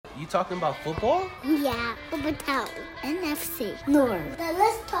You talking about football? Yeah, Town, NFC North. Now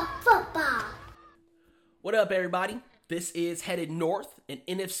let's talk football. What up, everybody? This is Headed North, an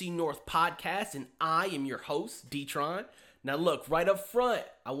NFC North podcast, and I am your host, D-Tron. Now look, right up front,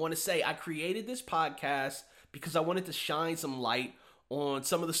 I want to say I created this podcast because I wanted to shine some light on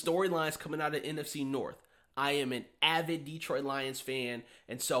some of the storylines coming out of NFC North. I am an avid Detroit Lions fan,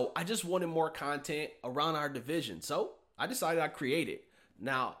 and so I just wanted more content around our division. So I decided I'd create it.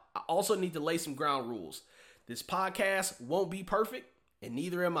 Now, I also need to lay some ground rules. This podcast won't be perfect, and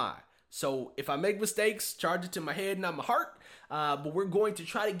neither am I. So if I make mistakes, charge it to my head, not my heart. But we're going to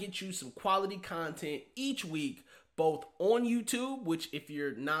try to get you some quality content each week, both on YouTube, which if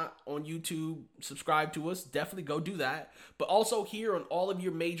you're not on YouTube, subscribe to us, definitely go do that. But also here on all of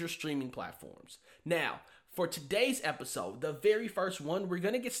your major streaming platforms. Now, for today's episode, the very first one, we're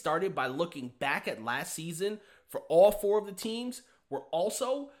going to get started by looking back at last season for all four of the teams. We're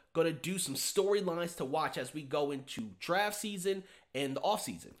also going to do some storylines to watch as we go into draft season and the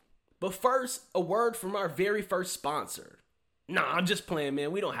offseason. But first, a word from our very first sponsor. Nah, I'm just playing,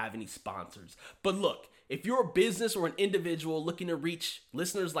 man. We don't have any sponsors. But look, if you're a business or an individual looking to reach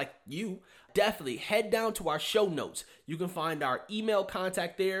listeners like you, definitely head down to our show notes. You can find our email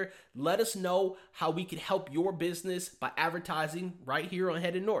contact there. Let us know how we can help your business by advertising right here on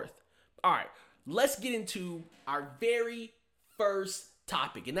Headed North. All right, let's get into our very first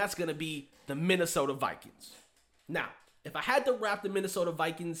topic, and that's going to be the Minnesota Vikings. Now, if I had to wrap the Minnesota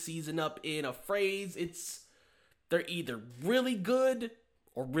Vikings season up in a phrase, they're either really good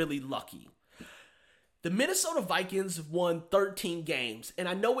or really lucky. The Minnesota Vikings won 13 games, and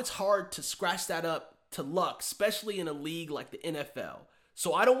I know it's hard to scratch that up to luck, especially in a league like the NFL.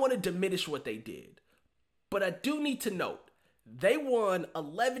 So I don't want to diminish what they did. But I do need to note, they won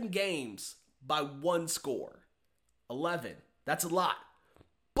 11 games by one score. 11. That's a lot.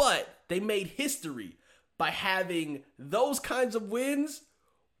 But they made history by having those kinds of wins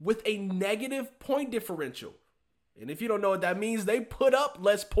with a negative point differential. And if you don't know what that means, they put up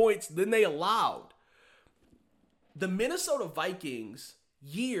less points than they allowed. The Minnesota Vikings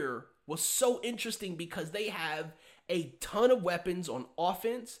year was so interesting because they have a ton of weapons on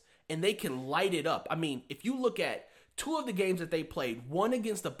offense and they can light it up. I mean, if you look at two of the games that they played, one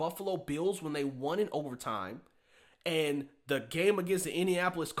against the Buffalo Bills when they won in overtime, and the game against the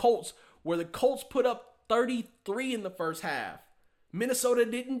Indianapolis Colts where the Colts put up 33 in the first half. Minnesota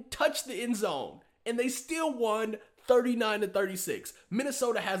didn't touch the end zone, and they still won 39-36.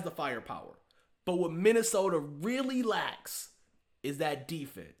 Minnesota has the firepower. But what Minnesota really lacks is that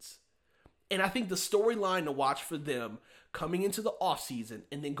defense. And I think the storyline to watch for them coming into the offseason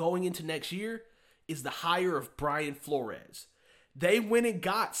and then going into next year is the hire of Brian Flores. They went and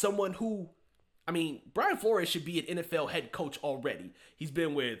got someone who, Brian Flores should be an NFL head coach already. He's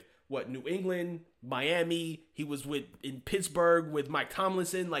been with, New England, Miami. He was in Pittsburgh with Mike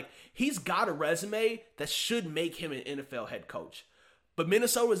Tomlinson. He's got a resume that should make him an NFL head coach. But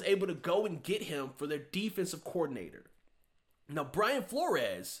Minnesota was able to go and get him for their defensive coordinator. Now, Brian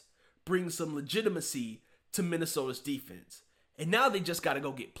Flores brings some legitimacy to Minnesota's defense. And now they just got to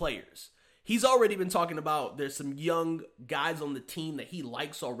go get players. He's already been talking about there's some young guys on the team that he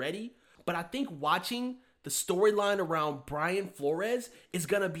likes already. But I think watching the storyline around Brian Flores is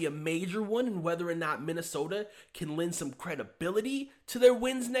going to be a major one in whether or not Minnesota can lend some credibility to their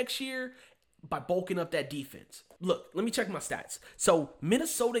wins next year by bulking up that defense. Look, let me check my stats. So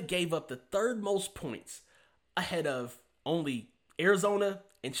Minnesota gave up the third most points ahead of only Arizona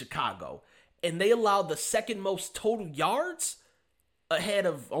and Chicago. And they allowed the second most total yards ahead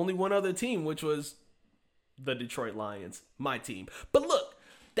of only one other team, which was the Detroit Lions, my team. But look,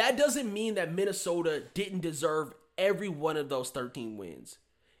 that doesn't mean that Minnesota didn't deserve every one of those 13 wins.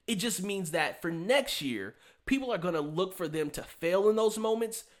 It just means that for next year, people are going to look for them to fail in those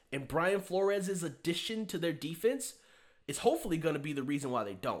moments, and Brian Flores' addition to their defense is hopefully going to be the reason why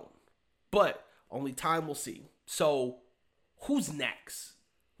they don't. But only time will see. So, who's next?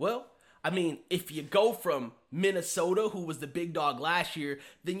 Well, if you go from Minnesota, who was the big dog last year,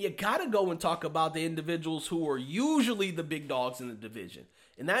 then you got to go and talk about the individuals who are usually the big dogs in the division.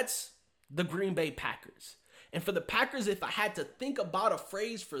 And that's the Green Bay Packers. And for the Packers, if I had to think about a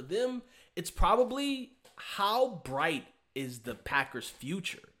phrase for them, it's probably how bright is the Packers'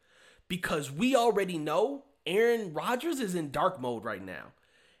 future? Because we already know Aaron Rodgers is in dark mode right now.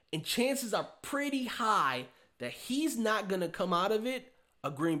 And chances are pretty high that he's not going to come out of it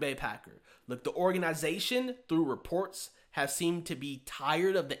a Green Bay Packer. Look, the organization, through reports, have seemed to be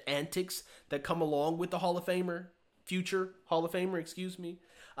tired of the antics that come along with the future Hall of Famer,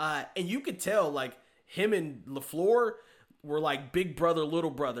 And you could tell, him and LaFleur, were like big brother, little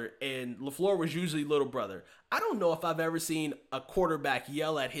brother, and LaFleur was usually little brother. I don't know if I've ever seen a quarterback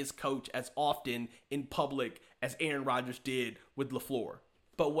yell at his coach as often in public as Aaron Rodgers did with LaFleur.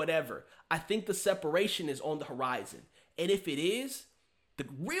 But whatever. I think the separation is on the horizon. And if it is, the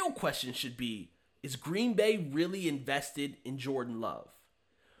real question should be, is Green Bay really invested in Jordan Love?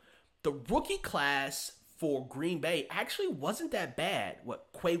 The rookie class for Green Bay actually wasn't that bad.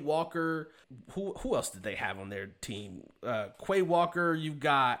 Quay Walker, who else did they have on their team? Quay Walker, you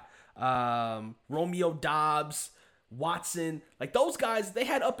got Romeo Dobbs, Watson. Like those guys, they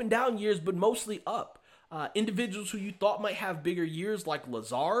had up and down years, but mostly up. Individuals who you thought might have bigger years like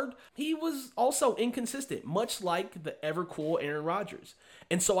Lazard, he was also inconsistent, much like the ever cool Aaron Rodgers.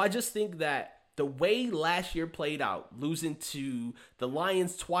 And so I just think that the way last year played out, losing to the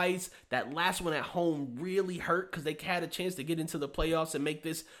Lions twice, that last one at home really hurt because they had a chance to get into the playoffs and make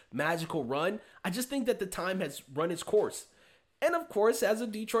this magical run. I just think that the time has run its course. And of course, as a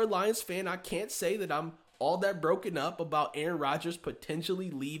Detroit Lions fan, I can't say that I'm all that broken up about Aaron Rodgers potentially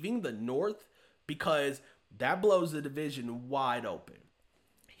leaving the North, because that blows the division wide open.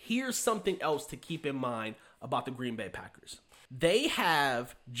 Here's something else to keep in mind about the Green Bay Packers. They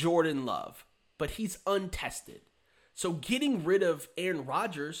have Jordan Love, but he's untested. So getting rid of Aaron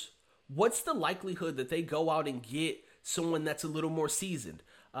Rodgers, what's the likelihood that they go out and get someone that's a little more seasoned?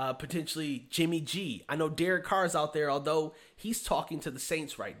 Potentially Jimmy G. I know Derek Carr's out there, although he's talking to the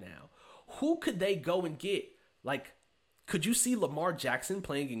Saints right now. Who could they go and get? Like, could you see Lamar Jackson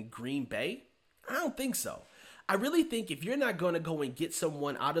playing in Green Bay? I don't think so. I really think if you're not going to go and get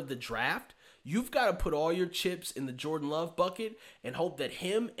someone out of the draft, you've got to put all your chips in the Jordan Love bucket and hope that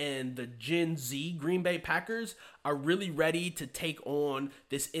him and the Gen Z Green Bay Packers are really ready to take on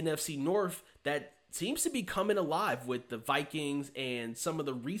this NFC North that seems to be coming alive with the Vikings and some of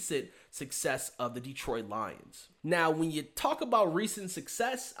the recent success of the Detroit Lions. Now, when you talk about recent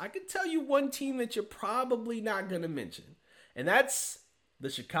success, I can tell you one team that you're probably not going to mention, and that's the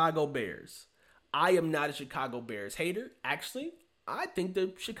Chicago Bears. I am not a Chicago Bears hater. Actually, I think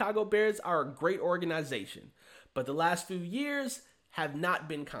the Chicago Bears are a great organization, but the last few years have not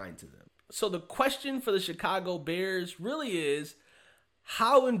been kind to them. So the question for the Chicago Bears really is,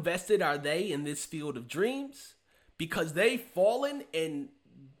 how invested are they in this field of dreams? Because they've fallen, they've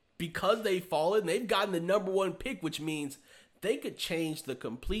gotten the number one pick, which means they could change the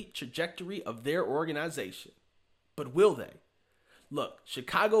complete trajectory of their organization. But will they? Look,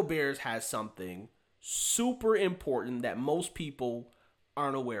 Chicago Bears has something super important that most people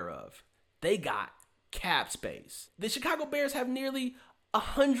aren't aware of. They got cap space. The Chicago Bears have nearly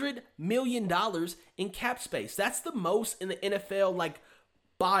 $100 million in cap space. That's the most in the NFL, like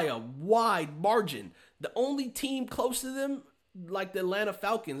by a wide margin. The only team close to them, like the Atlanta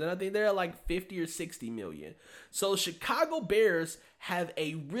Falcons, and I think they're at like 50 or 60 million. So Chicago Bears have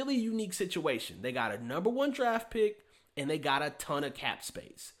a really unique situation. They got a number one draft pick, and they got a ton of cap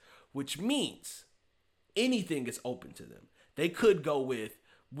space, which means anything is open to them. They could go with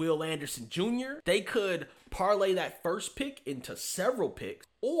Will Anderson Jr. They could parlay that first pick into several picks,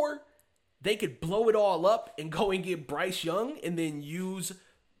 or they could blow it all up and go and get Bryce Young and then use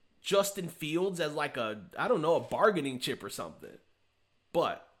Justin Fields as like a bargaining chip or something.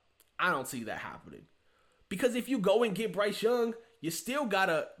 But I don't see that happening. Because if you go and get Bryce Young, you still got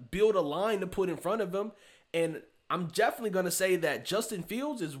to build a line to put in front of him. And I'm definitely going to say that Justin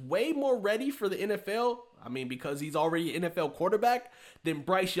Fields is way more ready for the NFL. I mean, because he's already an NFL quarterback than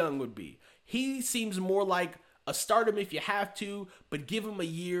Bryce Young would be. He seems more like a start him if you have to, but give him a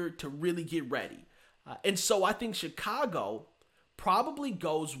year to really get ready. And so I think Chicago probably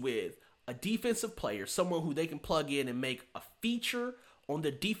goes with a defensive player, someone who they can plug in and make a feature on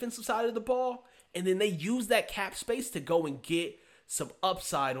the defensive side of the ball. And then they use that cap space to go and get some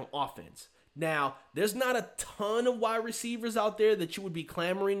upside on offense. Now, there's not a ton of wide receivers out there that you would be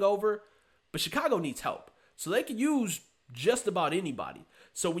clamoring over, but Chicago needs help. So they could use just about anybody.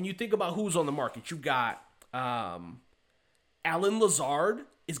 So when you think about who's on the market, you got Alan Lazard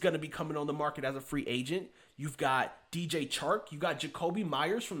is going to be coming on the market as a free agent. You've got DJ Chark. You got Jacoby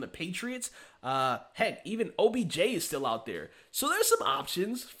Myers from the Patriots. Heck, even OBJ is still out there. So there's some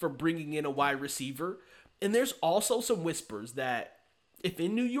options for bringing in a wide receiver. And there's also some whispers that if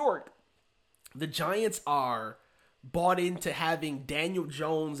in New York, the Giants are bought into having Daniel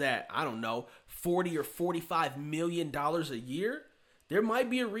Jones at, $40 or $45 million a year, there might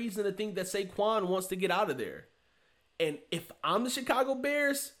be a reason to think that Saquon wants to get out of there. And if I'm the Chicago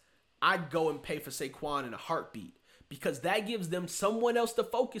Bears, I'd go and pay for Saquon in a heartbeat, because that gives them someone else to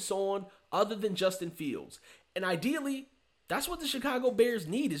focus on other than Justin Fields. And ideally, That's what the Chicago Bears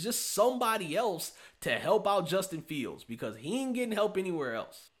need, is just somebody else to help out Justin Fields, because he ain't getting help anywhere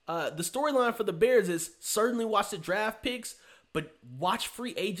else. The storyline for the Bears is certainly watch the draft picks, but watch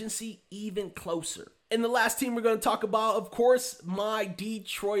free agency even closer. And the last team we're going to talk about, of course, my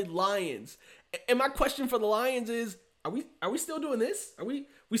Detroit Lions. And my question for the Lions is, are we still doing this? Are we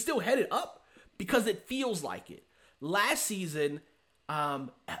still headed up? Because it feels like it. Last season,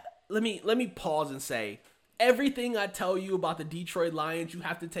 let me pause and say, everything I tell you about the Detroit Lions, you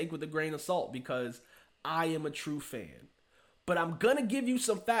have to take with a grain of salt, because I am a true fan. But I'm going to give you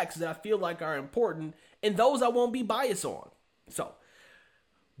some facts that I feel like are important, and those I won't be biased on. So,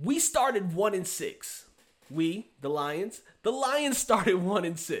 we started 1-6. We, the Lions started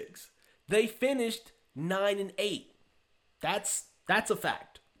 1-6. They finished 9-8. That's a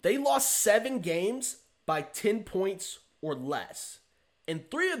fact. They lost 7 games by 10 points or less.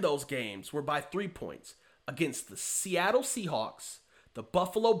 And 3 of those games were by 3 points against the Seattle Seahawks, the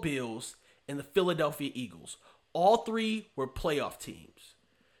Buffalo Bills, and the Philadelphia Eagles. All 3 were playoff teams.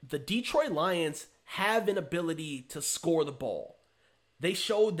 The Detroit Lions have an ability to score the ball. They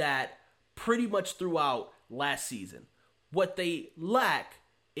showed that pretty much throughout last season. What they lack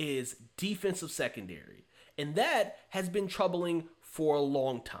is defensive secondary, and that has been troubling for a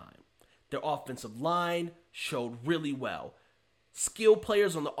long time. Their offensive line showed really well. Skill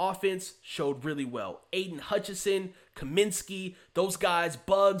players on the offense showed really well. Aiden Hutchinson, Kaminsky, those guys,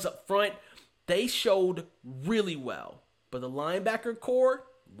 Bugs up front, they showed really well. But the linebacker core,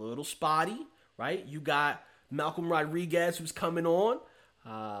 a little spotty, right? You got Malcolm Rodriguez who's coming on,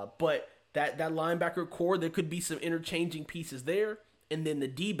 but that linebacker core, there could be some interchanging pieces there. And then the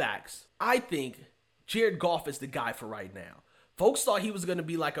D-backs, I think Jared Goff is the guy for right now. Folks thought he was going to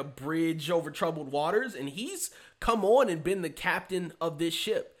be like a bridge over troubled waters, and he's come on and been the captain of this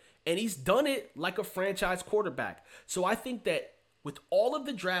ship. And he's done it like a franchise quarterback. So I think that with all of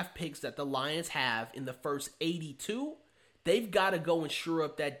the draft picks that the Lions have in the first 82, they've got to go and shore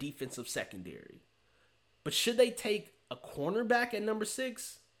up that defensive secondary. But should they take a cornerback at number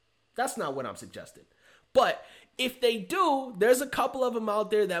 6? That's not what I'm suggesting. But if they do, there's a couple of them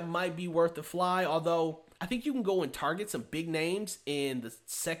out there that might be worth the fly, although I think you can go and target some big names in the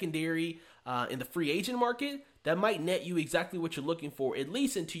secondary, in the free agent market that might net you exactly what you're looking for, at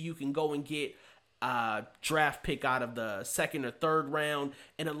least until you can go and get a draft pick out of the 2nd or 3rd round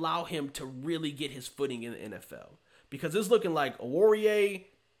and allow him to really get his footing in the NFL. Because it's looking like Oruwariye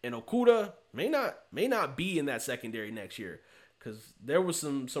and Okudah may not be in that secondary next year, because there was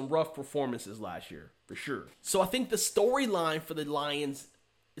some rough performances last year, for sure. So I think the storyline for the Lions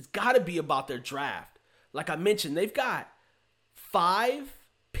has got to be about their draft. Like I mentioned, they've got 5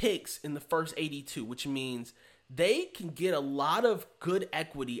 picks in the first 82, which means they can get a lot of good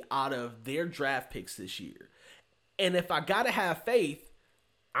equity out of their draft picks this year. And if I got to have faith,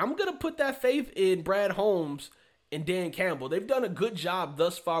 I'm going to put that faith in Brad Holmes and Dan Campbell. They've done a good job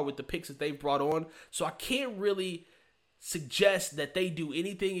thus far with the picks that they've brought on, so I can't really suggest that they do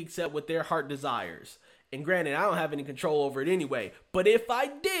anything except what their heart desires. And granted, I don't have any control over it anyway, but if I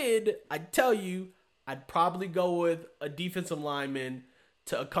did, I'd tell you, I'd probably go with a defensive lineman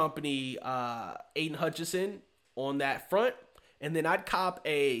to accompany Aiden Hutchinson on that front, and then I'd cop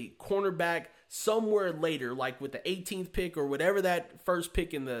a cornerback somewhere later, like with the 18th pick or whatever that first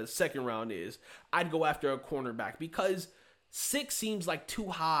pick in the 2nd round is. I'd go after a cornerback, because 6 seems like too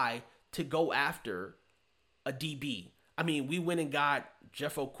high to go after a DB. I mean, we went and got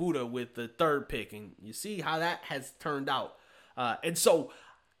Jeff Okudah with the 3rd pick, and you see how that has turned out. And so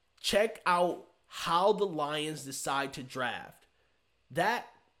check out how the Lions decide to draft. That,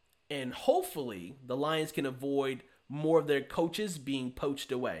 and hopefully the Lions can avoid more of their coaches being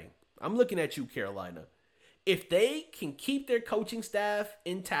poached away. I'm looking at you, Carolina. If they can keep their coaching staff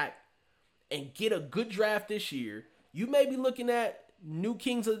intact and get a good draft this year, you may be looking at new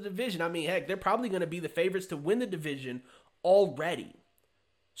kings of the division. I mean, heck, they're probably going to be the favorites to win the division already.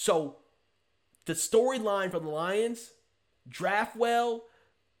 So the storyline for the Lions, draft well,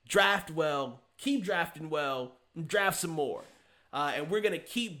 keep drafting well, and draft some more. And we're going to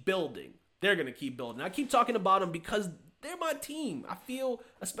keep building. They're going to keep building. I keep talking about them because they're my team. I feel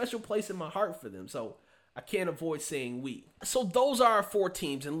a special place in my heart for them. So I can't avoid saying we. So those are our 4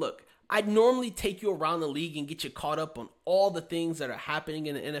 teams. And look, I'd normally take you around the league and get you caught up on all the things that are happening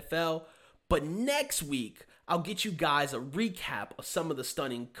in the NFL. But next week, I'll get you guys a recap of some of the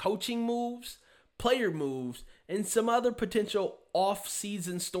stunning coaching moves, player moves, and some other potential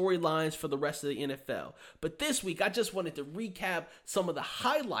off-season storylines for the rest of the NFL. But this week, I just wanted to recap some of the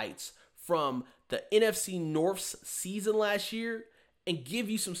highlights from the NFC North's season last year and give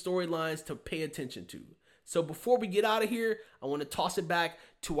you some storylines to pay attention to. So before we get out of here, I want to toss it back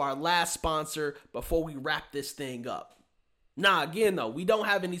to our last sponsor before we wrap this thing up. Again though, we don't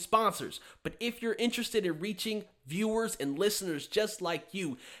have any sponsors, but if you're interested in reaching viewers and listeners just like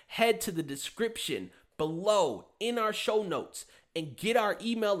you, head to the description below in our show notes and get our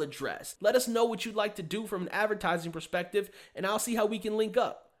email address. Let us know what you'd like to do from an advertising perspective, and I'll see how we can link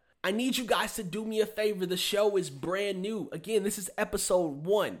up. I need you guys to do me a favor. The show is brand new. Again, this is episode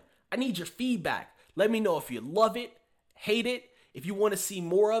 1. I need your feedback. Let me know if you love it, hate it. If you want to see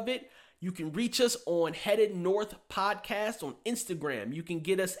more of it, you can reach us on Headed North Podcast on Instagram. You can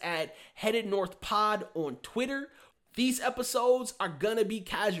get us at Headed North Pod on Twitter. These episodes are gonna be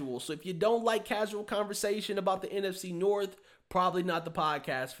casual, so if you don't like casual conversation about the NFC North, probably not the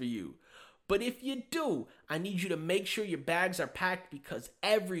podcast for you. But if you do, I need you to make sure your bags are packed, because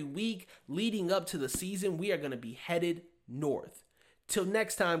every week leading up to the season, we are gonna be headed north. Till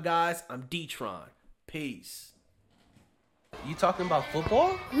next time, guys, I'm D-Tron. Peace. You talking about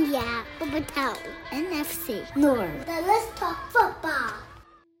football? Yeah, but NFC North. Let's talk football.